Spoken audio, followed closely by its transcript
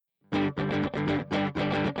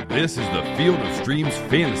This is the Field of Streams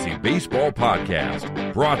Fantasy Baseball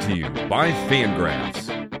Podcast, brought to you by Fangraphs.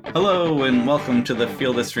 Hello and welcome to the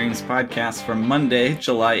Field of Streams podcast for Monday,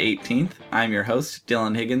 July 18th. I'm your host,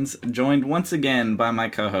 Dylan Higgins, joined once again by my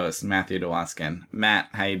co-host, Matthew DeWaskin. Matt,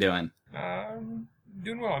 how you doing?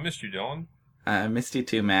 Doing well. I missed you, Dylan. I missed you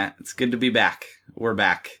too, Matt. It's good to be back. We're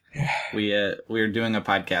back. We are doing a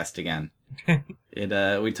podcast again.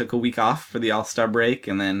 We took a week off for the All-Star break,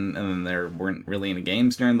 and then there weren't really any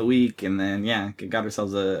games during the week, and then got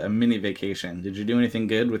ourselves a mini vacation. Did you do anything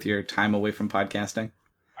good with your time away from podcasting?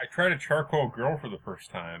 I tried a charcoal grill for the first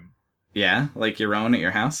time. Yeah, like your own at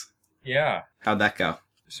your house? Yeah. How'd that go?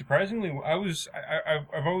 Surprisingly,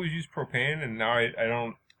 I've always used propane, and now I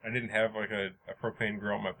didn't have like a propane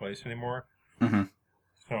grill at my place anymore. Mm-hmm.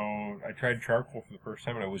 So I tried charcoal for the first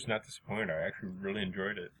time, and I was not disappointed. I actually really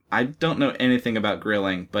enjoyed it. I don't know anything about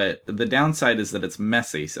grilling, but the downside is that it's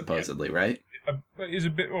messy, supposedly, right? Is a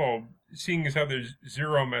bit, well, seeing as how there's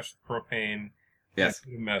zero mess with propane. Yes.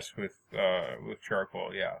 Mess with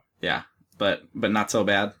charcoal, yeah. Yeah, but not so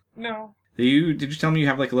bad. No. Did you tell me you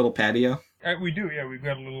have like a little patio? We do, yeah. We've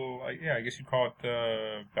got a little, I guess you'd call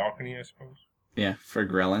it balcony, I suppose. Yeah, for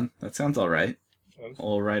grilling. That sounds all right.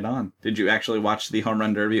 All right on. Did you actually watch the Home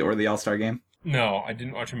Run Derby or the All-Star Game? No, I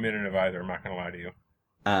didn't watch a minute of either. I'm not going to lie to you.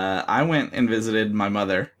 I went and visited my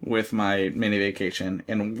mother with my mini vacation,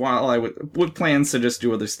 and while I with plans to just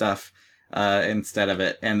do other stuff instead of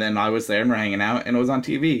it, and then I was there and we're hanging out, and it was on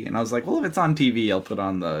TV, and I was like, well, if it's on TV, I'll put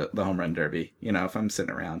on the Home Run Derby, if I'm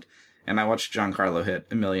sitting around. And I watched Giancarlo hit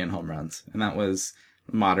 1 million home runs, and that was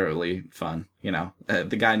moderately fun.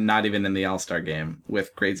 The guy not even in the All-Star game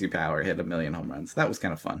with crazy power hit 1 million home runs. That was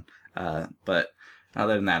kind of fun. But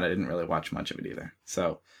other than that, I didn't really watch much of it either.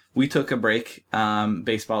 So we took a break.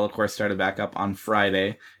 Baseball, of course, started back up on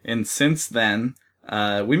Friday. And since then,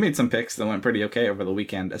 we made some picks that went pretty okay over the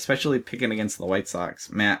weekend, especially picking against the White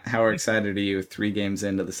Sox. Matt, how excited are you 3 games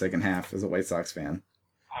into the second half as a White Sox fan?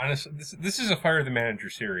 Honestly, this is a Fire the Manager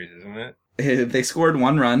series, isn't it? They scored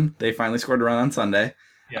 1 run. They finally scored a run on Sunday.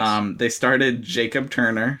 Yes. They started Jacob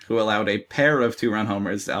Turner, who allowed a pair of 2-run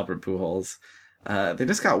homers to Albert Pujols. They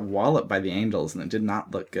just got walloped by the Angels, and it did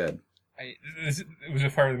not look good. It was a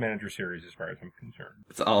Fire the Manager series, as far as I'm concerned.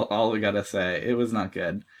 That's all we gotta say. It was not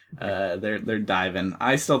good. They're diving.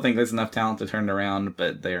 I still think there's enough talent to turn it around,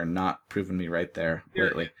 but they are not proving me right there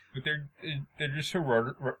lately. But they're just so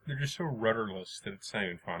rudderless that it's not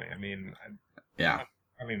even funny. I mean, yeah.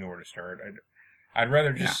 I don't even know where to start. I'd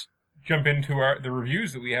rather just jump into the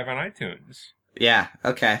reviews that we have on iTunes. Yeah.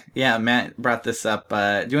 Okay. Yeah. Matt brought this up. Do you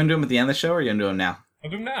want to do them at the end of the show, or are you gonna do them now?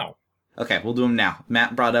 I'll do them now. Okay, we'll do them now.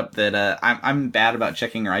 Matt brought up that I'm bad about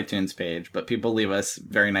checking our iTunes page, but people leave us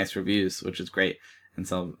very nice reviews, which is great. And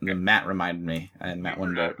so Matt reminded me, and Matt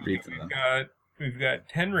wanted to read them. We've got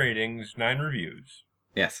 10 ratings, 9 reviews.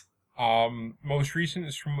 Yes. Most recent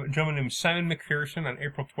is from a gentleman named Simon McPherson on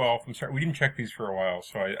April 12th. I'm sorry, we didn't check these for a while,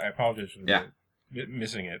 so I apologize for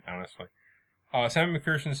missing it, honestly. Simon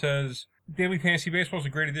McPherson says, Daily Fantasy Baseball is a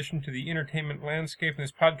great addition to the entertainment landscape, and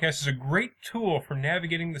this podcast is a great tool for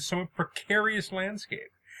navigating the somewhat precarious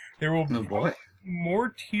landscape. There will be more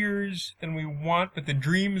tears than we want, but the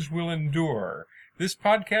dreams will endure. This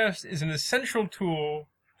podcast is an essential tool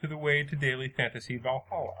to the way to daily fantasy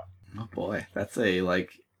Valhalla. Oh boy, that's a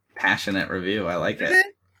passionate review. I like it.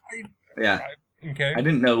 Yeah. Okay. I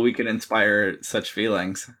didn't know we could inspire such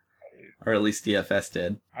feelings. Or at least DFS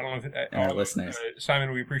did. I don't know if our listeners.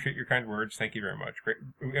 Simon, we appreciate your kind words. Thank you very much. Great.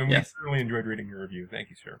 And we really enjoyed reading your review.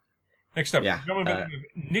 Thank you, sir. Next up,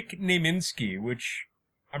 Nick Naminsky, which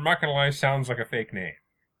I'm not going to lie, sounds like a fake name.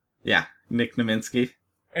 Yeah, Nick Naminsky.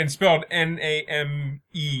 And spelled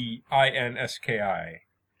Namiinski.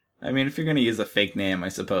 I mean, if you're going to use a fake name, I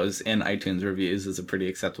suppose in iTunes reviews is a pretty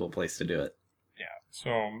acceptable place to do it. Yeah,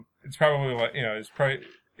 so it's probably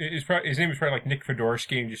his name is probably like Nick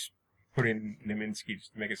Fedorsky, and just put in Naminsky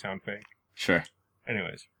just to make it sound fake. Sure.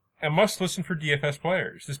 Anyways, a must listen for DFS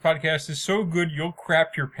players. This podcast is so good you'll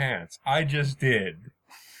crap your pants. I just did.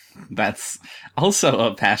 That's also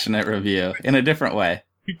a passionate review in a different way.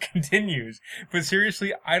 He continues, but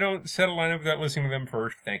seriously, I don't set a lineup without listening to them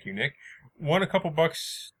first. Thank you, Nick. Won a couple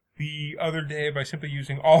bucks the other day by simply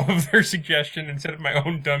using all of their suggestion instead of my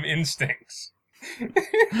own dumb instincts.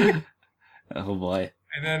 Oh boy.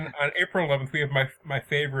 And then on April 11th, we have my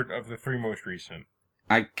favorite of the 3 most recent.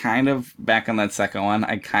 I kind of, back on that second one,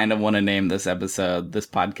 I kind of want to name this episode, This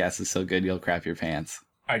Podcast is So Good You'll Crap Your Pants.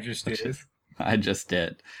 I just did. I just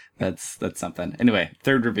did. That's something. Anyway,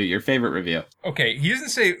 third review, your favorite review. Okay, he doesn't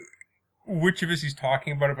say which of us he's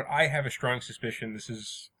talking about it, but I have a strong suspicion this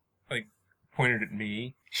is, pointed at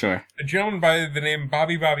me. Sure. A gentleman by the name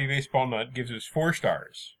Bobby Baseball Nut gives us 4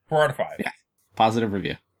 stars. 4 out of 5. Yeah. Positive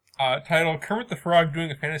review. Title, Kermit the Frog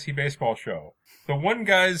doing a fantasy baseball show. The one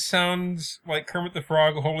guy sounds like Kermit the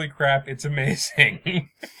Frog. Holy crap, it's amazing.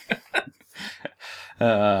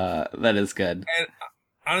 That is good. And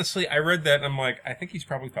honestly, I read that and I'm like, I think he's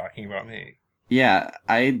probably talking about me. Yeah,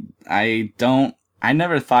 I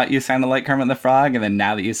never thought you sounded like Kermit the Frog, and then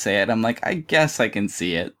now that you say it, I'm like, I guess I can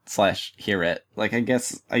see it / hear it. Like,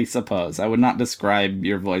 I suppose. I would not describe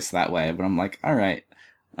your voice that way, but I'm like, all right,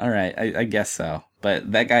 I guess so.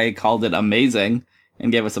 But that guy called it amazing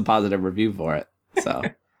and gave us a positive review for it, so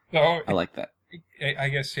So I like that. I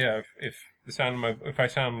guess, yeah, if I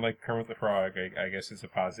sound like Kermit the Frog, I guess it's a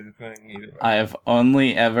positive thing. Either way. I have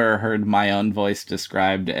only ever heard my own voice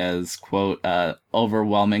described as, quote,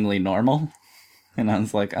 overwhelmingly normal. And I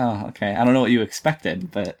was like, oh, okay. I don't know what you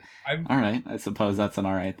expected, but all right. I suppose that's an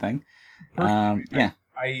all right thing. Yeah.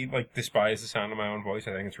 I despise the sound of my own voice.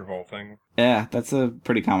 I think it's revolting. Yeah, that's a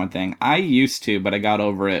pretty common thing. I used to, but I got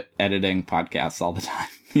over it editing podcasts all the time.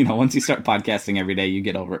 Once you start podcasting every day, you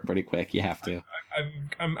get over it pretty quick. You have to.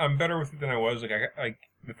 I'm better with it than I was. Like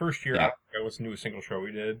the first year, Yeah. I listened to a single show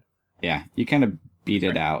we did. Yeah, you kind of beat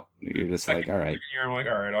it out. You're just like, all right. Second year, I'm like,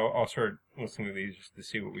 all right, I'll start listening to these just to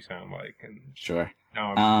see what we sound like. And Sure.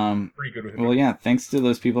 now I'm pretty good with it. Well, yeah, thanks to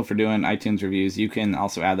those people for doing iTunes reviews. You can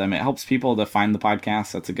also add them. It helps people to find the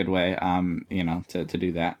podcast. That's a good way, to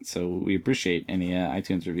do that. So we appreciate any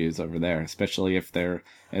iTunes reviews over there, especially if they're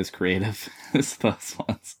as creative as those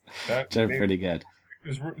ones, which are pretty good.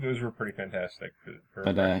 Those were pretty fantastic.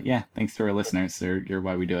 But yeah, thanks to our listeners. You're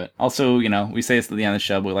why we do it. Also, we say this at the end of the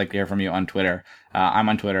show, but we'd like to hear from you on Twitter. I'm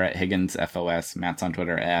on Twitter at HigginsFOS. Matt's on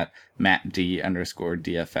Twitter at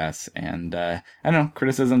MattD_DFS. And I don't know,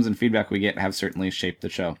 criticisms and feedback we get have certainly shaped the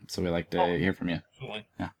show. So we like to hear from you. Absolutely.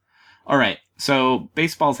 Yeah. All right. So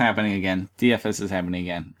baseball's happening again. DFS is happening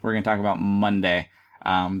again. We're going to talk about Monday.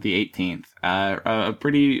 The 18th. A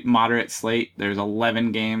pretty moderate slate. There's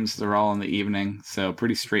 11 games. They're all in the evening, so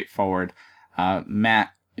pretty straightforward. Matt,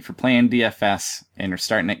 if you're playing DFS and you're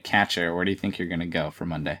starting at catcher, where do you think you're going to go for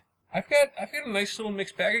Monday? I've got a nice little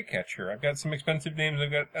mixed bag of catcher. I've got some expensive names.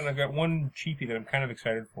 I've got one cheapie that I'm kind of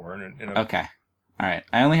excited for. Okay. All right.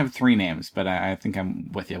 I only have 3 names, but I think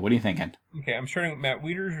I'm with you. What are you thinking? Okay, I'm starting with Matt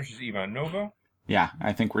Wieters versus Ivan Nova. Yeah,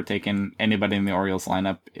 I think we're taking anybody in the Orioles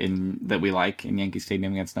lineup that we like in Yankee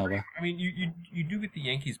Stadium against Nova. I mean, you do get the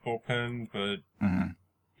Yankees bullpen, but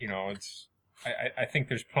it's. I think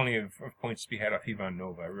there's plenty of points to be had off Ivan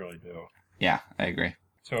Nova. I really do. Yeah, I agree.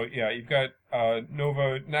 So yeah, you've got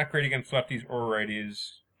Nova, not great against lefties or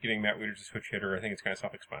righties. Getting Matt Wieters a switch hitter, I think it's kind of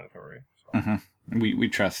self-explanatory. So. We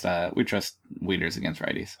trust Wieters against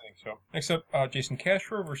righties. I think so. Next up, Jason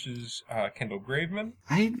Castro versus Kendall Graveman.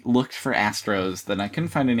 I looked for Astros, then I couldn't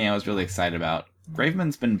find any I was really excited about.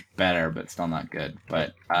 Graveman's been better, but still not good.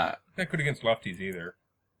 But not good against lefties either.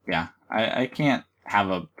 Yeah, I can't have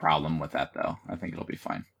a problem with that though. I think it'll be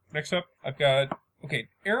fine. Next up, I've got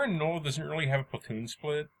Aaron Nola doesn't really have a platoon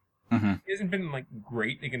split. He hasn't been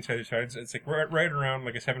great against either sides. It's right around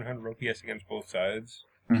a 700 OPS against both sides.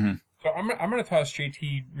 So I'm gonna toss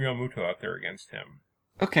JT Realmuto out there against him.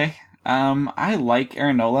 Okay. I like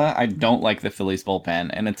Aaron Nola. I don't like the Phillies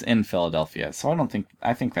bullpen, and it's in Philadelphia, so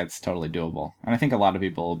I think that's totally doable. And I think a lot of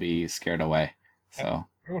people will be scared away. So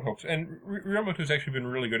I would hope so. And Realmuto's actually been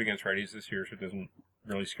really good against righties this year, so it doesn't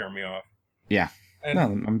really scare me off. Yeah. And no,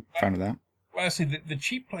 I'm fine with that. Lastly, the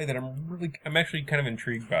cheap play that I'm actually kind of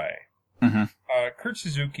intrigued by. Kurt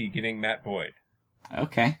Suzuki getting Matt Boyd.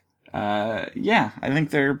 Okay. Yeah, I think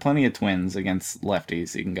there are plenty of twins against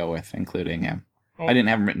lefties you can go with, including him. I didn't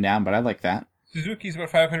have him written down, but I like that. Suzuki's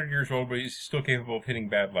about 500 years old, but he's still capable of hitting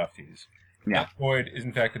bad lefties. Yeah. Matt Boyd is,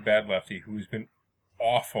 in fact, a bad lefty who's been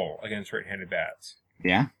awful against right-handed bats.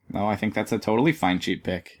 Yeah. No, I think that's a totally fine cheap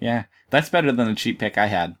pick. Yeah. That's better than the cheap pick I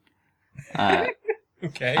had.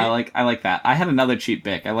 Okay. I like that. I had another cheap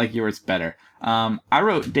pick. I like yours better. I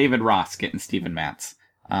wrote David Ross getting Steven Matz.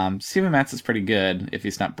 Steven Matz is pretty good if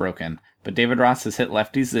he's not broken, but David Ross has hit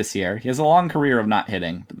lefties this year. He has a long career of not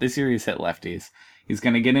hitting, but this year he's hit lefties. He's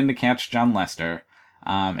going to get in to catch John Lester,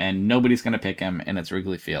 and nobody's going to pick him, and it's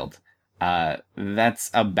Wrigley Field. That's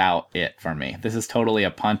about it for me. This is totally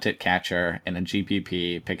a punt at catcher in a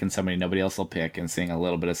GPP, picking somebody nobody else will pick and seeing a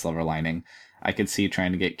little bit of silver lining. I could see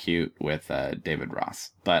trying to get cute with David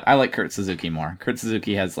Ross, but I like Kurt Suzuki more. Kurt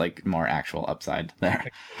Suzuki has more actual upside there.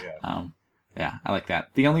 Yeah, I like that.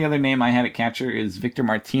 The only other name I had at catcher is Victor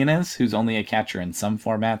Martinez, who's only a catcher in some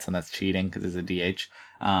formats, and that's cheating because he's a DH.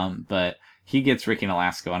 But he gets Ricky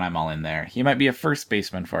Nolasco, and I'm all in there. He might be a first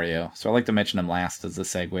baseman for you, so I like to mention him last as a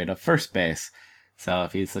segue to first base. So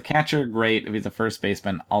if he's the catcher, great. If he's a first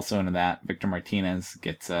baseman, also into that. Victor Martinez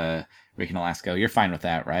gets Ricky Nolasco. You're fine with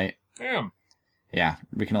that, right? Yeah. Yeah,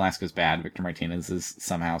 Ricky Nolasco's bad. Victor Martinez is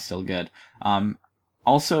somehow still good.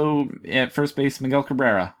 Also, at first base, Miguel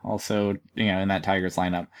Cabrera. Also, in that Tigers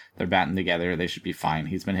lineup, they're batting together. They should be fine.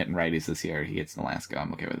 He's been hitting righties this year. He gets Nolasco.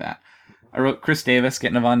 I'm okay with that. I wrote Chris Davis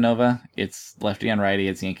getting Ivan Nova. It's lefty on righty.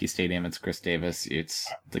 It's Yankee Stadium. It's Chris Davis. It's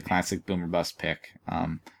the classic boomer bust pick.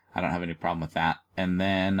 I don't have any problem with that. And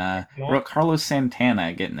then I wrote Carlos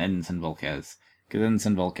Santana getting Edinson Volquez. Because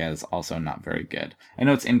Edinson Volquez also not very good. I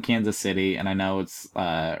know it's in Kansas City, and I know it's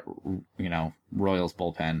Royals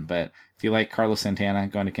bullpen, but do you like Carlos Santana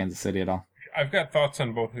going to Kansas City at all? I've got thoughts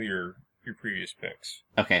on both of your previous picks.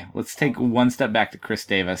 Okay, let's take one step back to Chris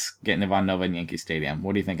Davis getting Ivan Nova in Yankee Stadium.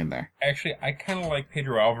 What are you thinking there? Actually, I kind of like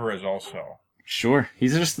Pedro Alvarez also. Sure.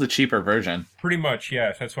 He's just the cheaper version. Pretty much,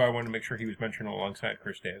 yes. That's why I wanted to make sure he was mentioned alongside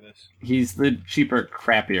Chris Davis. He's the cheaper,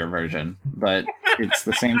 crappier version, but it's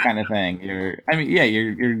the same kind of thing.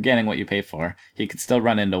 You're getting what you pay for. He could still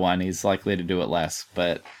run into one. He's likely to do it less,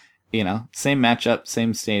 but same matchup,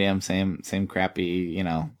 same stadium, same crappy,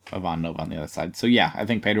 Ivan Nova on the other side. So yeah, I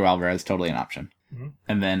think Pedro Alvarez totally an option. Mm-hmm.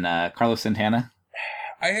 And then Carlos Santana.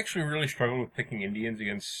 I actually really struggled with picking Indians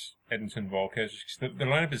against Edinson Volquez because the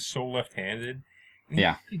lineup is so left-handed.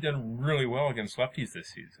 Yeah. He's done really well against lefties this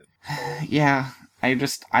season. Yeah. I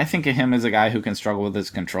think of him as a guy who can struggle with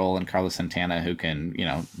his control, and Carlos Santana who can,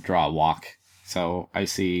 draw a walk. So I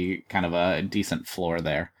see kind of a decent floor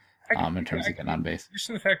there in terms of getting on base. Just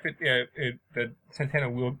in the fact that that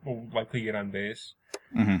Santana will likely get on base.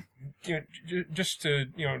 Mm-hmm. Just to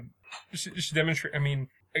demonstrate, I mean,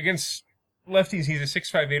 against lefties, he's a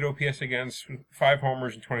 6.58 OPS against, with 5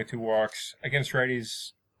 homers and 22 walks. Against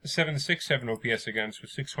righties, 7.67 OPS against, with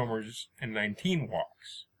 6 homers and 19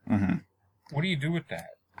 walks. Mm-hmm. What do you do with that?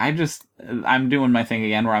 I'm doing my thing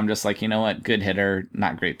again where I'm just like, you know what, good hitter,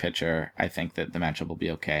 not great pitcher. I think that the matchup will be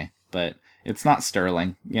okay. But it's not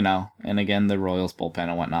Sterling, and again, the Royals bullpen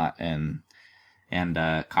and whatnot, and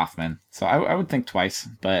Kaufman. So I would think twice,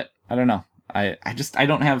 but I don't know. I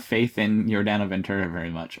don't have faith in Yordano Ventura very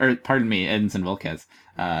much. Or, pardon me, Edinson Volquez.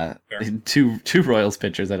 Two Royals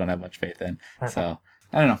pitchers I don't have much faith in. So,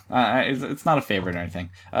 I don't know. It's not a favorite or anything.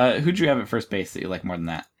 Who'd you have at first base that you like more than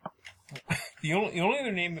that? The only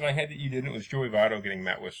other name that I had that you didn't was Joey Votto getting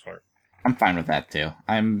Matt Whistler. I'm fine with that, too.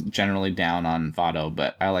 I'm generally down on Votto,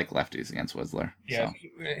 but I like lefties against Whistler. Yeah, so.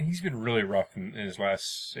 He's been really rough in his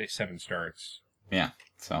last, say, 7 starts. Yeah,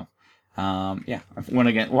 so... one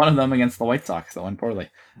of them against the White Sox that went poorly.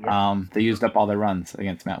 Yep. They used up all their runs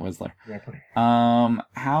against Matt Whistler. Exactly.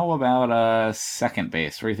 How about second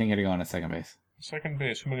base? Where do you think you're going at second base? Second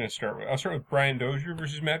base, who am I going to start with? I'll start with Brian Dozier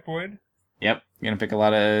versus Matt Boyd. Yep, you're going to pick a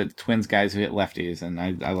lot of Twins guys who hit lefties, and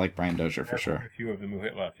I like Brian Dozier for sure. A few of them who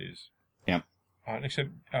hit lefties. Yep. Next up,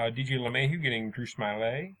 DJ LeMahieu getting Drew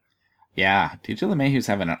Smyly. Yeah, DJ LeMahieu's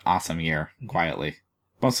having an awesome year, quietly.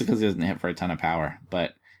 Mostly because he doesn't hit for a ton of power,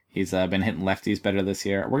 but he's been hitting lefties better this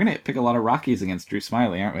year. We're going to pick a lot of Rockies against Drew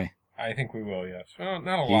Smyly, aren't we? I think we will, yes. Well,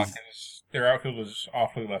 not a lot, because their outfield is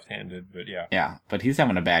awfully left-handed, but yeah. Yeah, but he's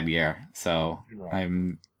having a bad year, so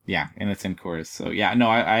and it's in Coors. So yeah, no,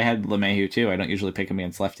 I had LeMahieu too. I don't usually pick him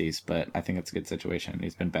against lefties, but I think it's a good situation.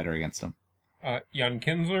 He's been better against them. Jan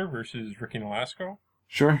Kinsler versus Ricky Nolasco.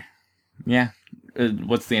 Sure. Yeah.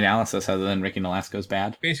 What's the analysis other than Ricky Nolasco's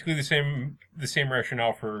bad? Basically the same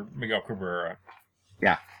rationale for Miguel Cabrera.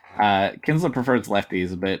 Yeah. Kinsler prefers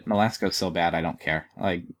lefties, but Nolasco's so bad I don't care.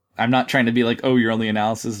 Like, I'm not trying to be like, oh, your only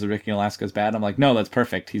analysis is Ricky Nolasco's bad. I'm like, no, that's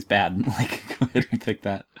perfect. He's bad. Like, go ahead and pick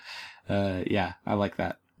that. Yeah, I like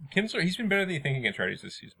that. Kinsler, he's been better than you think against righties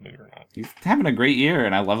this season, believe it or not. He's having a great year,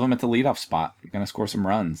 and I love him at the leadoff spot. He's going to score some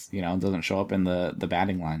runs, doesn't show up in the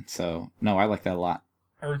batting line. So, no, I like that a lot.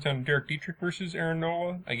 I wrote down Derek Dietrich versus Aaron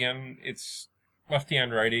Nola. Again, it's lefty on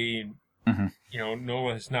righty. Mm-hmm.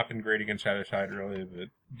 Nola has not been great against either side, really, but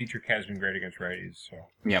Dietrich has been great against righties. So.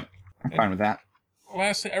 Yep, I'm fine with that.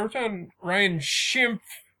 Lastly, I wrote down Ryan Schimpf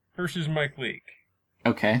versus Mike Leake.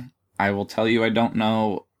 Okay, I will tell you I don't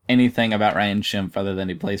know anything about Ryan Schimpf other than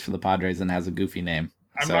he plays for the Padres and has a goofy name.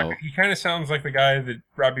 He kind of sounds like the guy that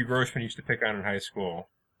Robbie Grossman used to pick on in high school.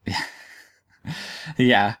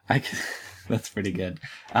 Yeah, that's pretty good.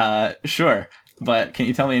 Sure, but can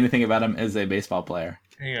you tell me anything about him as a baseball player?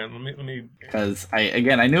 Hang on, let me. Because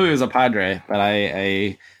I knew he was a Padre, but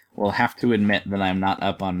I will have to admit that I'm not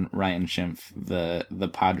up on Ryan Schimpf, the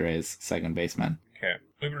Padres second baseman. Okay,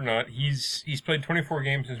 believe it or not, he's played 24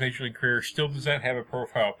 games in his major league career. Still does not have a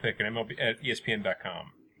profile pick at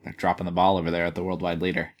ESPN.com. They're dropping the ball over there at the worldwide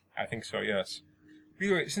leader. I think so, yes.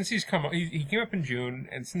 Anyway, since he came up in June,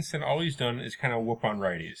 and since then all he's done is kind of whoop on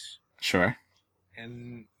righties. Sure.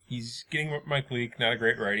 And he's getting Mike Leake, not a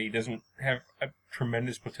great righty. He doesn't have a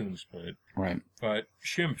tremendous platoon split. Right. But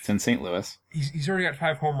Schimpf... It's in St. Louis. He's already got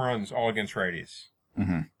 5 home runs, all against righties.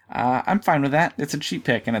 Mm-hmm. I'm fine with that. It's a cheap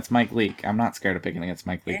pick, and it's Mike Leake. I'm not scared of picking against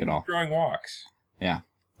Mike Leake at all. Drawing walks. Yeah.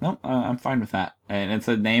 Nope, I'm fine with that. And it's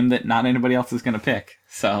a name that not anybody else is going to pick.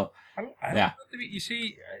 So, I don't you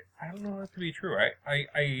see, I don't know that to be true.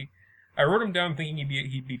 I wrote him down thinking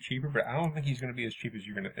he'd be cheaper, but I don't think he's going to be as cheap as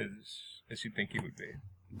as you think he would be.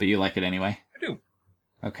 But you like it anyway? I do.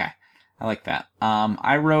 Okay. I like that.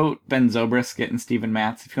 I wrote Ben Zobrist getting Steven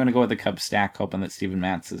Matz. If you want to go with the Cubs stack, hoping that Steven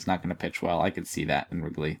Matz is not going to pitch well, I could see that in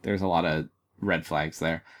Wrigley. There's a lot of red flags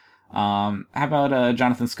there. How about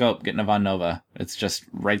Jonathan Scope getting Ivan Nova? It's just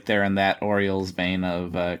right there in that Orioles vein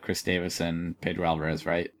of Chris Davis and Pedro Alvarez,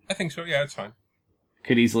 right? I think so. Yeah, it's fine.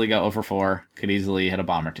 Could easily go 0 for 4. Could easily hit a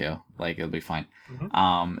bomb or two. Like, it'll be fine.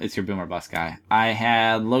 Mm-hmm. It's your boomer bust guy. I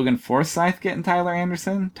had Logan Forsythe getting Tyler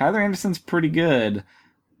Anderson. Tyler Anderson's pretty good,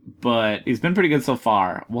 but he's been pretty good so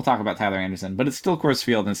far. We'll talk about Tyler Anderson, but it's still Coors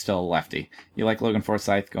Field and still a lefty. You like Logan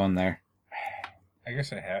Forsythe going there? I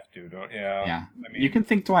guess I have to, don't? Yeah. Yeah. I mean, you can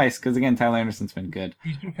think twice because again, Tyler Anderson's been good.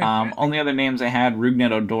 He's been fantastic. Only other names I had: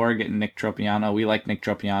 Rougned Odor getting Nick Tropiano. We like Nick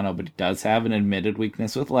Tropiano, but he does have an admitted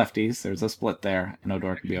weakness with lefties. There's a split there, and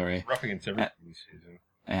Odor could be alright. Rough against everything this season.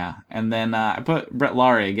 Yeah, and then I put Brett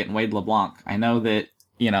Laurie getting Wade LeBlanc. I know that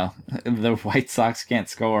the White Sox can't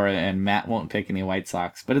score, and Matt won't pick any White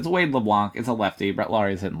Sox, but it's Wade LeBlanc. It's a lefty. Brett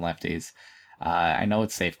Laurie's hitting lefties. I know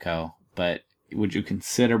it's Safeco, but would you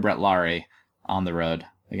consider Brett Laurie on the road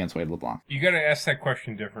against Wade LeBlanc? You got to ask that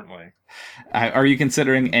question differently. Are you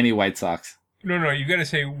considering any White Sox? No. You got to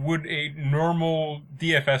say, would a normal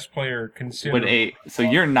DFS player consider? So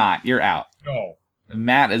you're not. You're out. No.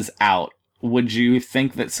 Matt is out. Would you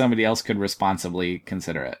think that somebody else could responsibly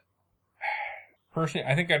consider it? Personally,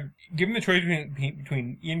 I think I'd give him the choice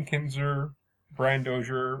between Ian Kinsler, Brian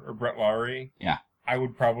Dozier, or Brett Laurie. Yeah. I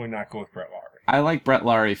would probably not go with Brett Laurie. I like Brett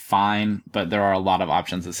Laurie fine, but there are a lot of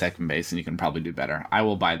options at second base, and you can probably do better. I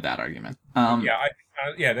will buy that argument.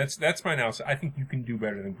 That's my analysis. I think you can do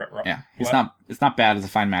better than Brett Laurie. Yeah, it's not bad as a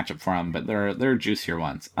fine matchup for him, but there are juicier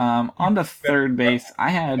ones. On to third base,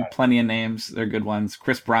 I had plenty of names. They're good ones.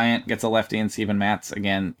 Chris Bryant gets a lefty, and Steven Matz.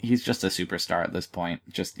 Again, he's just a superstar at this point.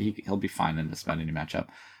 He'll be fine in just about any matchup.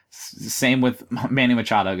 Same with Manny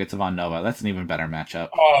Machado gets Ivan Nova. That's an even better matchup.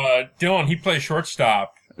 Dylan, he plays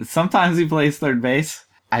shortstop. Sometimes he plays third base.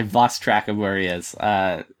 I've lost track of where he is.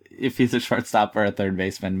 If he's a shortstop or a third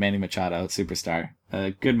baseman, Manny Machado, superstar.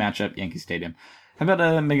 Good matchup, Yankee Stadium. How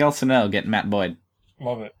about Miguel Sano getting Matt Boyd?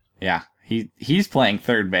 Love it. Yeah, he's playing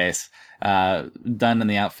third base. Done in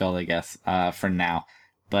the outfield, I guess, for now.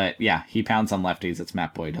 But yeah, he pounds on lefties. It's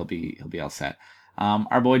Matt Boyd. He'll be all set.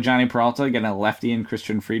 Our boy Johnny Peralta getting a lefty and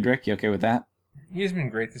Christian Friedrich. You okay with that? He has been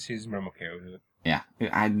great this season, but I'm okay with it. Yeah,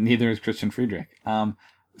 neither is Christian Friedrich.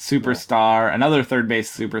 Superstar, another third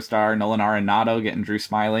base superstar, Nolan Arenado getting Drew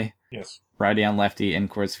Smyly. Yes. Righty on lefty in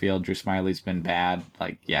Coors Field. Drew Smiley's been bad.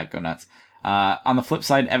 Go nuts. On the flip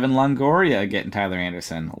side, Evan Longoria getting Tyler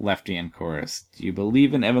Anderson, lefty in Coors. Do you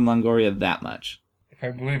believe in Evan Longoria that much? If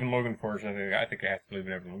I believe in Logan Forsythe, I think I have to believe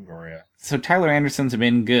in Evan Longoria. So Tyler Anderson's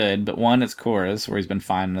been good, but one, it's Coors, where he's been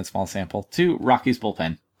fine in a small sample. Two, Rocky's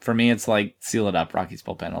bullpen. For me, it's like, seal it up. Rocky's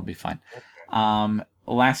bullpen, it'll be fine. Okay.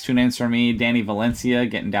 Last two names for me, Danny Valencia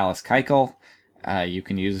getting Dallas Keuchel. You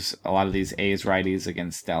can use a lot of these A's righties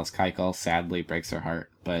against Dallas Keuchel. Sadly, breaks their heart,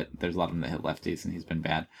 but there's a lot of them that hit lefties, and he's been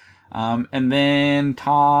bad. And then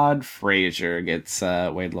Todd Frazier gets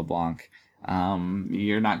Wade LeBlanc.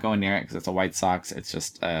 You're not going near it because it's a White Sox. It's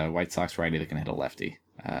just a White Sox righty that can hit a lefty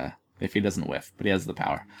if he doesn't whiff, but he has the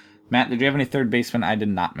power. Matt, did you have any third baseman I did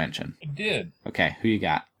not mention? I did. Okay, who you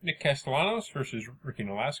got? Nick Castellanos versus Ricky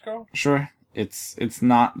Nolasco. Sure. It's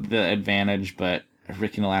not the advantage, but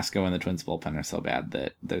Ricky Nolasco and the Twins bullpen are so bad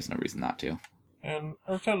that there's no reason not to. And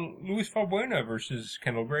also Luis Valbuena versus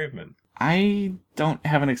Kendall Graveman. I don't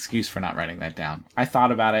have an excuse for not writing that down. I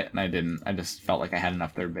thought about it, and I didn't. I just felt like I had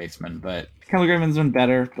enough third basemen, but Kendall Graveman's been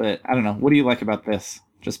better, but I don't know. What do you like about this?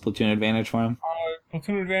 Just platoon advantage for him?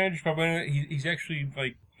 Platoon advantage, Valbuena, he's actually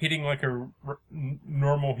hitting like a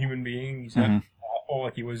normal human being. He's not awful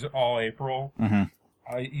like he was all April. Mm-hmm.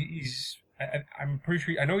 I'm pretty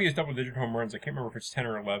sure. I know he has double-digit home runs. I can't remember if it's 10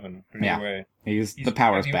 or 11. But anyway, the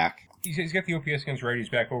power's back. He's got the OPS against righties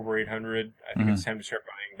back over 800. I think it's time to start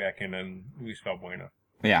buying back in on Luis Valbuena.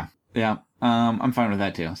 Yeah. I'm fine with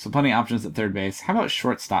that too. So plenty of options at third base. How about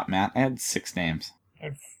shortstop, Matt? I had 6 names. I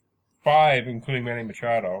had 5, including Manny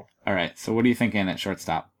Machado. All right, so what are you thinking at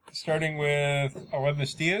shortstop? Starting with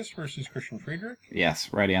Aledmys Diaz versus Christian Friedrich.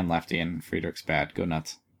 Yes, righty and lefty, and Friedrich's bad. Go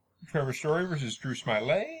nuts. Trevor Story versus Drew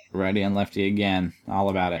Smyly. Righty and lefty again. All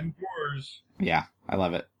about it. And Coors. Yeah, I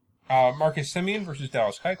love it. Marcus Semien versus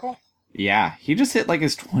Dallas Keuchel. Yeah, he just hit like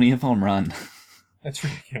his 20th home run. That's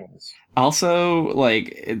ridiculous. Also,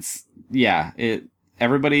 like,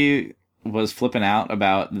 everybody was flipping out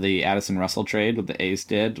about the Addison Russell trade what the A's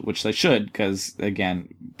did, which they should, because,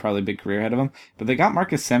 again, probably a big career ahead of him. But they got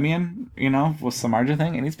Marcus Semien, with some margin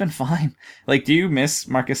thing, and he's been fine. Like, do you miss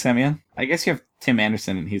Marcus Semien? I guess you have Tim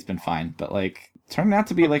Anderson, and he's been fine. But, like, turned out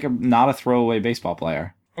to be, like, not a throwaway baseball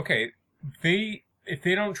player. Okay, if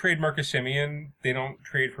they don't trade Marcus Semien, they don't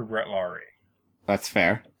trade for Brett Lawrie. That's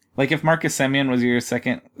fair. Like, if Marcus Semien was your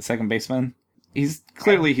second baseman, he's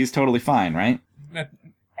totally fine, right?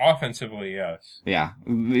 Offensively, yes. Yeah,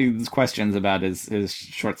 there's questions about his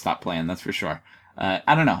shortstop plan, that's for sure.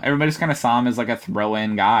 I don't know. Everybody's kind of saw him as like a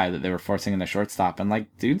throw-in guy that they were forcing in the shortstop, and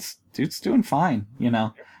like, dude's doing fine,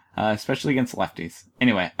 especially against lefties.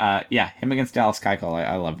 Anyway, him against Dallas Keuchel,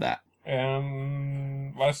 I love that.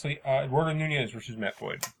 And lastly, Eduardo Nunez versus Matt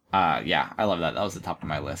Boyd. I love that. That was the top of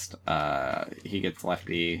my list. He gets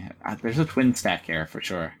lefty. There's a twin stack here for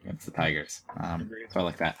sure against the Tigers. So I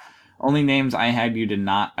like that. Only names I had you did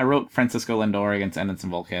not. I wrote Francisco Lindor against Edinson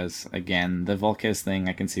Volquez. Again, the Volquez thing,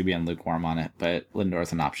 I can see being lukewarm on it, but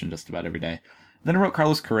Lindor's an option just about every day. Then I wrote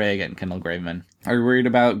Carlos Correa getting Kendall Graveman. Are you worried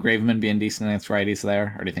about Graveman being decent against righties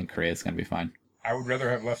there, or do you think Correa's going to be fine? I would rather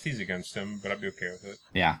have lefties against him, but I'd be okay with it.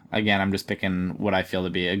 Yeah, again, I'm just picking what I feel to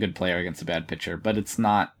be a good player against a bad pitcher, but it's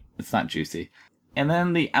not juicy. And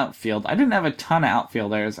then the outfield. I didn't have a ton of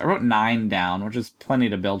outfielders. I wrote 9 down, which is plenty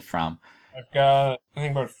to build from. I've got, I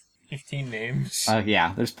think, about 15 names.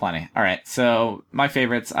 Yeah, there's plenty. All right, so my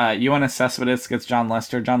favorites. Yoenis Cespedes gets John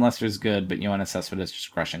Lester. John Lester's good, but Yoenis Cespedes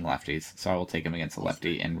just crushing lefties, so I will take him against a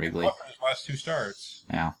lefty in Wrigley. His last 2 starts.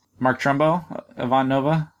 Yeah. Mark Trumbo, Ivan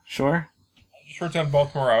Nova, sure. I just wrote down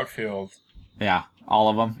Baltimore outfield. Yeah, all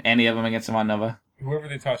of them. Any of them against Ivan Nova. Whoever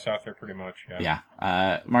they toss out there, pretty much. Yeah.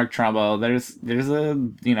 Mark Trumbo. There's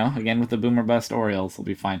a again with the boomer bust Orioles, will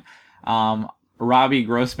be fine. Robbie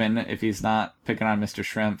Grossman, if he's not picking on Mr.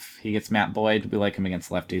 Shrimp, he gets Matt Boyd. We like him against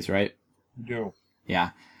lefties, right? We do.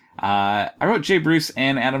 Yeah. I wrote Jay Bruce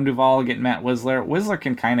and Adam Duvall getting Matt Whistler. Whistler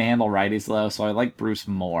can kind of handle righties, though, so I like Bruce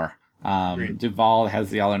more. Duvall has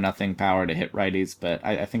the all-or-nothing power to hit righties, but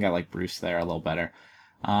I think I like Bruce there a little better.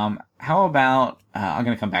 How about, I'm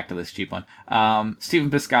going to come back to this cheap one. Stephen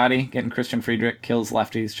Piscotty getting Christian Friedrich, kills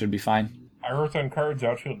lefties, should be fine. I wrote on Cards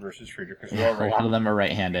outfield versus Friedrich. A lot of them are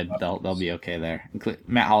right-handed. They'll be okay there.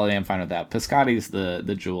 Matt Holliday, I'm fine with that. Piscotty's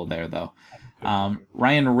the jewel there, though.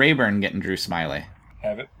 Ryan Rayburn getting Drew Smyly.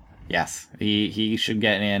 Have it. Yes, he should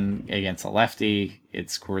get in against a lefty.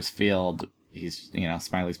 It's Coors Field. He's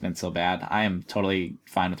Smiley's been so bad. I am totally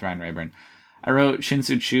fine with Ryan Rayburn. I wrote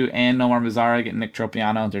Shin-Soo Choo and Nomar Mazara getting Nick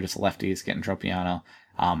Tropiano. They're just lefties getting Tropiano.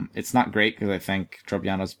 It's not great because I think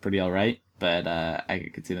Tropiano's pretty all right, but I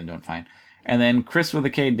could see them doing fine. And then Chris with a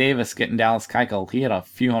K Davis getting Dallas Keuchel. He had a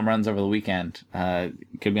few home runs over the weekend.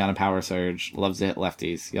 Could be on a power surge. Loves to hit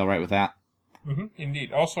lefties. You all right with that? Mm-hmm,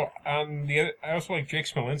 indeed. Also, I also like Jake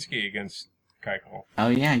Smolinski against Keuchel. Oh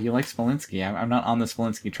yeah, you like Smolinski. I'm not on the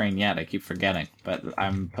Smolinski train yet. I keep forgetting, but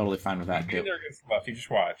I'm totally fine with that too. He's there against the lefty. Just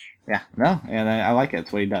watch. Yeah, no, and I like it.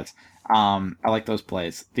 It's what he does. I like those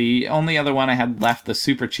plays. The only other one I had left, the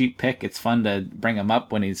super cheap pick. It's fun to bring him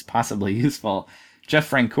up when he's possibly useful. Jeff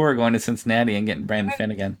Francoeur going to Cincinnati and getting Brandon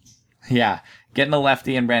Finnegan. Yeah, getting a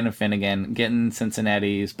lefty and Brandon Finnegan, getting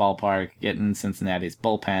Cincinnati's ballpark, getting Cincinnati's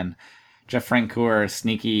bullpen. Jeff Francoeur,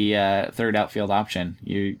 sneaky third outfield option.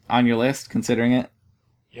 You on your list, considering it?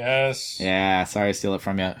 Yes. Yeah, sorry to steal it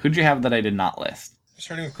from you. Who'd you have that I did not list?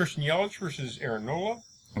 Starting with Christian Yelich versus Aaron Nola.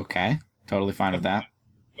 Okay, totally fine with that.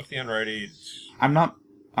 Lefty on righty. I'm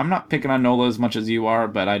not picking on Nola as much as you are,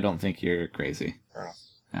 but I don't think you're crazy. Fair enough.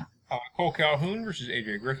 Yeah. Cole Calhoun versus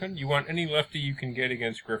AJ Griffin. You want any lefty you can get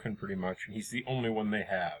against Griffin, pretty much, and he's the only one they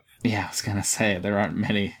have. Yeah, I was gonna say there aren't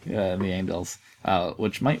many in the Angels,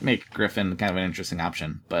 which might make Griffin kind of an interesting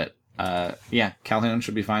option. But Calhoun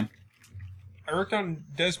should be fine. I wrote down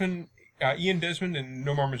Ian Desmond and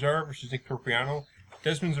Nomar Mazara versus Nick Tropiano.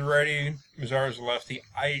 Desmond's a righty, Mazara's a lefty.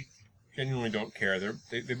 I genuinely don't care.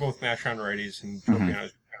 They both mash on righties, and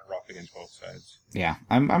Tropiano's kind of rough against both sides. Yeah,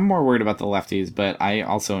 I'm more worried about the lefties, but I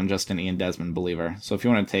also am just an Ian Desmond believer. So if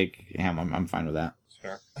you want to take him, I'm fine with that.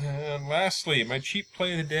 And lastly, my cheap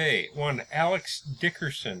play of the day. One, Alex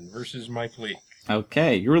Dickerson versus Mike Leake.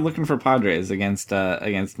 Okay, you were looking for Padres against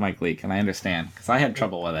Mike Leake, and I understand, because I had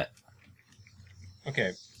trouble with it.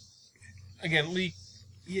 Okay. again, Leake,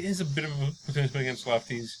 he is a bit of a potential against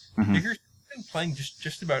lefties. Mhm. Dickerson's been playing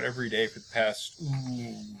just about every day for the past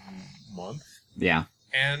month. Yeah.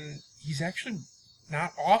 And he's actually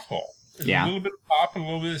not awful. There's Yeah. a little bit of pop and a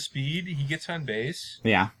little bit of speed. He gets on base.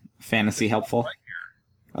 Yeah. Fantasy helpful.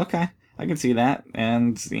 Okay. I can see that.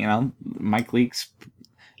 And, Mike Leake's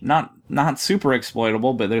not super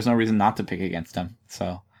exploitable, but there's no reason not to pick against him.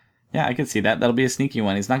 So, yeah, I can see that. That'll be a sneaky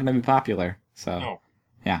one. He's not going to be popular. So, No.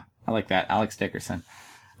 Yeah, I like that. Alex Dickerson.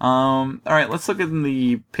 All right, let's look at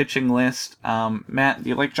the pitching list. Matt, do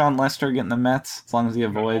you like John Lester getting the Mets as long as he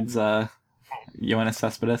avoids Yoenis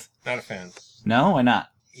Cespedes? Not a fan. No, why not?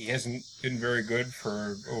 He hasn't been very good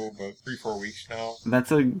for about 3-4 weeks now.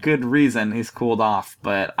 That's a good reason he's cooled off,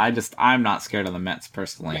 but I'm not scared of the Mets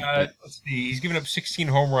personally. Let's see. He's given up 16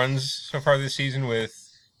 home runs so far this season, with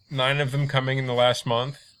 9 of them coming in the last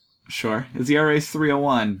month. Sure. His ERA is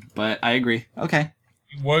 3.01, but I agree. Okay.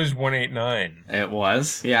 It was 1.89. It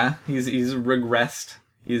was, yeah. He's regressed.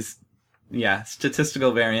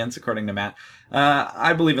 Statistical variance according to Matt.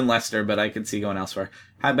 I believe in Lester, but I could see going elsewhere.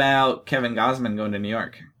 How about Kevin Gausman going to New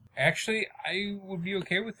York? Actually, I would be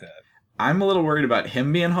okay with that. I'm a little worried about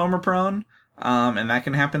him being homer prone, and that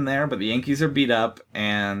can happen there, but the Yankees are beat up,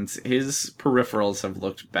 and his peripherals have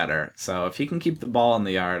looked better. So if he can keep the ball in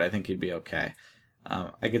the yard, I think he'd be okay.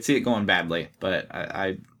 I could see it going badly, but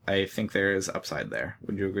I think there is upside there.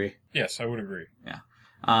 Would you agree? Yes, I would agree. Yeah.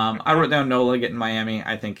 I wrote down Nola getting Miami.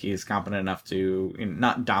 I think he's competent enough to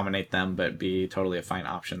not dominate them, but be totally a fine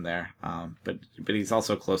option there. But he's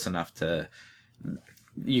also close enough to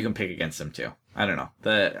you can pick against him too. I don't know.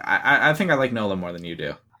 I think I like Nola more than you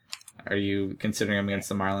do. Are you considering him against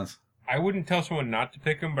the Marlins? I wouldn't tell someone not to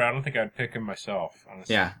pick him, but I don't think I'd pick him myself,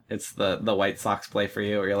 honestly. Yeah, it's the White Sox play for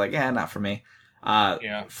you, or you're like, not for me.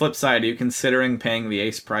 Yeah. Flip side, are you considering paying the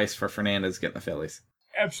ace price for Fernandez getting the Phillies?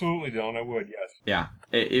 Absolutely, Dylan. I would, yes. Yeah,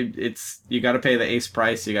 it's you got to pay the ace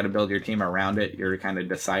price. You got to build your team around it. You're kind of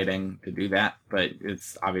deciding to do that, but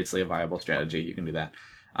it's obviously a viable strategy. You can do that.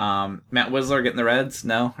 Matt Wisler getting the Reds?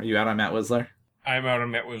 No, are you out on Matt Wisler? I'm out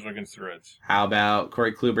on Matt Wisler against the Reds. How about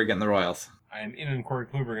Corey Kluber getting the Royals? I'm in on Corey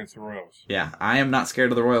Kluber against the Royals. Yeah, I am not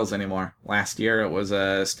scared of the Royals anymore. Last year it was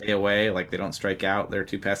a stay away, like they don't strike out, they're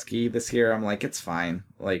too pesky. This year I'm like, it's fine.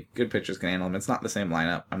 Like, good pitchers can handle them. It's not the same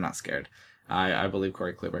lineup. I'm not scared. I believe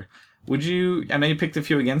Corey Kluber. I know you picked a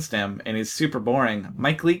few against him, and he's super boring.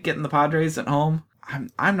 Mike Leake getting the Padres at home?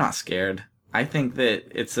 I'm not scared. I think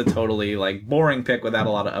that it's a totally, boring pick without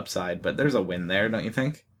a lot of upside, but there's a win there, don't you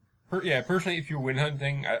think? Personally, if you're win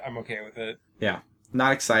hunting, I'm okay with it. Yeah.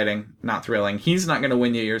 Not exciting, not thrilling. He's not going to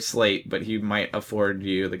win you your slate, but he might afford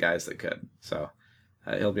you the guys that could. So,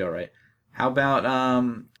 he'll be all right. How about,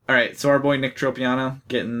 all right, so our boy Nick Tropiano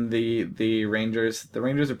getting the Rangers. The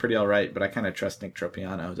Rangers are pretty all right, but I kind of trust Nick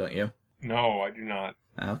Tropiano, don't you? No, I do not.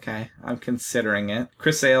 Okay, I'm considering it.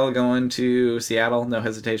 Chris Sale going to Seattle, no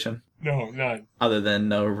hesitation. No, none. Other than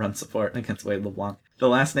no run support against Wade LeBlanc. The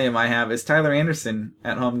last name I have is Tyler Anderson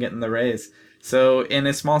at home getting the Rays. So in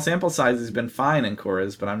a small sample size, he's been fine in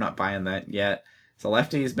Coors, but I'm not buying that yet. So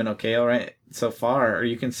lefty has been okay all right so far. Are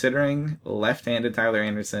you considering left-handed Tyler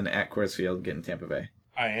Anderson at Coors Field getting Tampa Bay?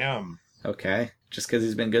 I am. Okay, just because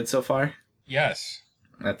he's been good so far? Yes.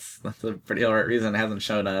 That's a pretty all right reason. It hasn't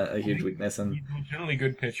shown a huge weakness. He's a generally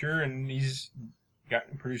good pitcher, and he's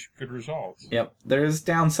gotten pretty good results. Yep, there's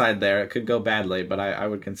downside there. It could go badly, but I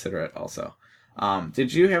would consider it also.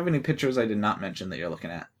 Did you have any pitchers I did not mention that you're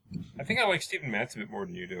looking at? I think I like Steven Matz a bit more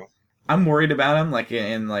than you do. I'm worried about him,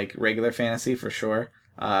 in regular fantasy for sure.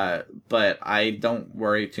 But I don't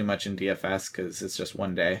worry too much in DFS because it's just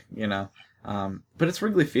one day, But it's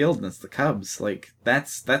Wrigley Field and it's the Cubs.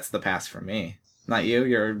 That's the pass for me. Not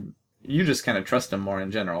you. You just kind of trust him more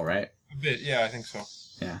in general, right? A bit, yeah, I think so.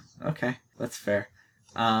 Yeah. Okay, that's fair.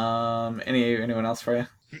 Anyone else for you?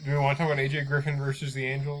 Do we want to talk about AJ Griffin versus the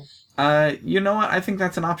Angels? You know what? I think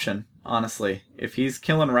that's an option, honestly. If he's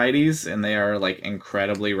killing righties and they are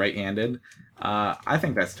incredibly right-handed, I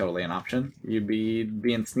think that's totally an option. You'd be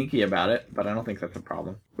being sneaky about it, but I don't think that's a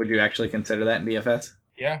problem. Would you actually consider that in DFS?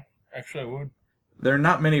 Yeah, actually I would. There are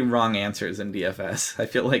not many wrong answers in DFS. I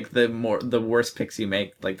feel like the worse picks you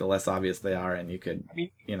make, the less obvious they are, and you could,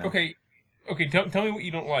 Okay, tell me what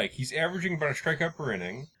you don't like. He's averaging about a strikeout per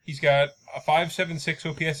inning. He's got a 5.76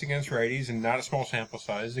 OPS against righties and not a small sample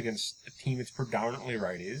size against a team that's predominantly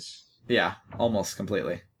righties. Yeah, almost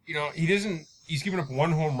completely. He's given up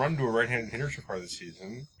one home run to a right-handed hitter so far this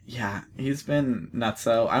season. Yeah, he's been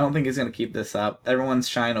nutso. I don't think he's going to keep this up. Everyone's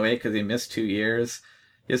shying away because he missed 2 years.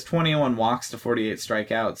 He has 21 walks to 48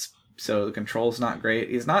 strikeouts. so the control's not great.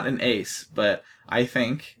 He's not an ace, but I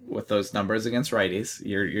think with those numbers against righties,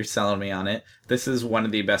 you're selling me on it. This is one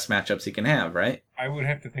of the best matchups he can have, right? I would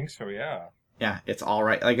have to think so, yeah. Yeah, it's all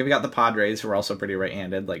right. Like, if you got the Padres, who are also pretty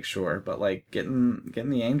right-handed, like, sure. But, like, getting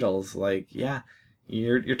the Angels, like, yeah,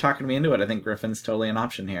 you're talking me into it. I think Griffin's totally an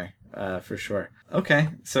option here, for sure. Okay,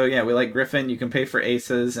 so, yeah, we like Griffin. You can pay for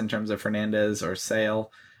aces in terms of Fernandez or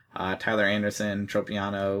Sale. Tyler Anderson,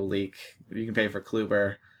 Tropiano, Leak. You can pay for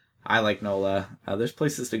Kluber. I like Nola. There's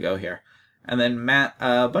places to go here. And then Matt,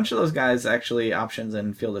 a bunch of those guys actually options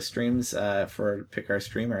in Field of Streams for pick our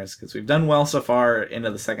streamers, because we've done well so far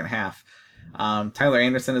into the second half. Tyler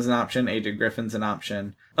Anderson is an option. AJ Griffin's an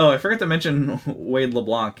option. Oh, I forgot to mention Wade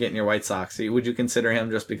LeBlanc getting your White Sox. Would you consider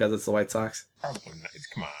him just because it's the White Sox? Probably not.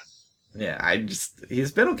 Come on. Yeah,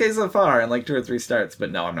 he's been okay so far in like 2 or 3 starts,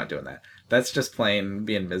 but no, I'm not doing that. That's just plain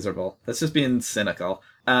being miserable. That's just being cynical.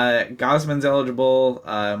 Gosman's eligible.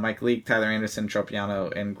 Mike Leake, Tyler Anderson,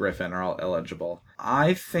 Tropiano, and Griffin are all eligible.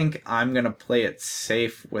 I think I'm going to play it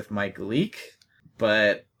safe with Mike Leake,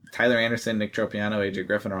 but Tyler Anderson, Nick Tropiano, AJ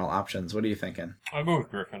Griffin are all options. What are you thinking? I'll go with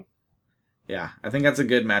Griffin. Yeah, I think that's a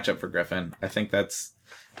good matchup for Griffin. I think that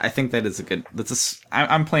is a good.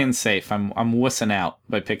 I'm playing safe. I'm wussing out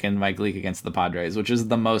by picking Mike Leake against the Padres, which is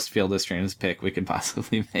the most Field of Streams pick we could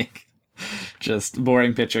possibly make. Just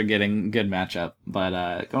boring pitcher getting good matchup,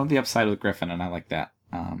 but going with the upside with Griffin, and I like that.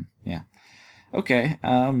 Yeah. Okay,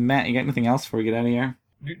 Matt, you got anything else before we get out of here?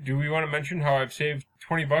 Do we want to mention how I've saved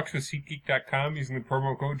 $20 with SeatGeek.com using the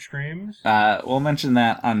promo code STREAMS? We'll mention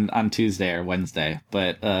that on Tuesday or Wednesday,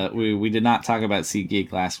 but we did not talk about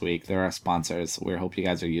SeatGeek last week. They're our sponsors. We hope you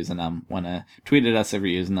guys are using them. Want to tweet at us if you're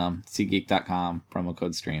using them. SeatGeek.com, promo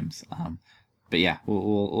code STREAMS. But yeah,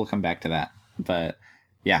 we'll come back to that. But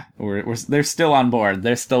yeah, they're still on board.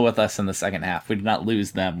 They're still with us in the second half. We did not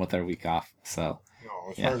lose them with our week off. So.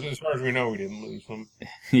 As far as we know, we didn't lose them.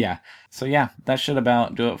 Yeah. So, yeah, that should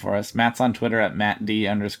about do it for us. Matt's on Twitter at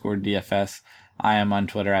MattD_DFS. I am on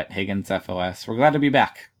Twitter at HigginsFOS. We're glad to be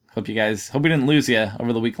back. Hope we didn't lose you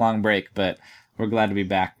over the week-long break, but we're glad to be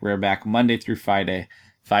back. We're back Monday through Friday,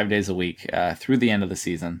 5 days a week, through the end of the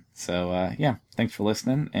season. So, yeah, thanks for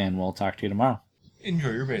listening, and we'll talk to you tomorrow. Enjoy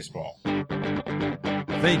your baseball.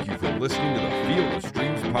 Thank you for listening to the Field of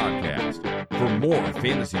Streams podcast. For more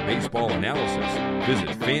fantasy baseball analysis, visit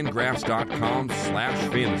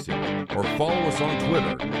fangraphs.com/fantasy or follow us on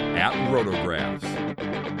Twitter @Rotographs.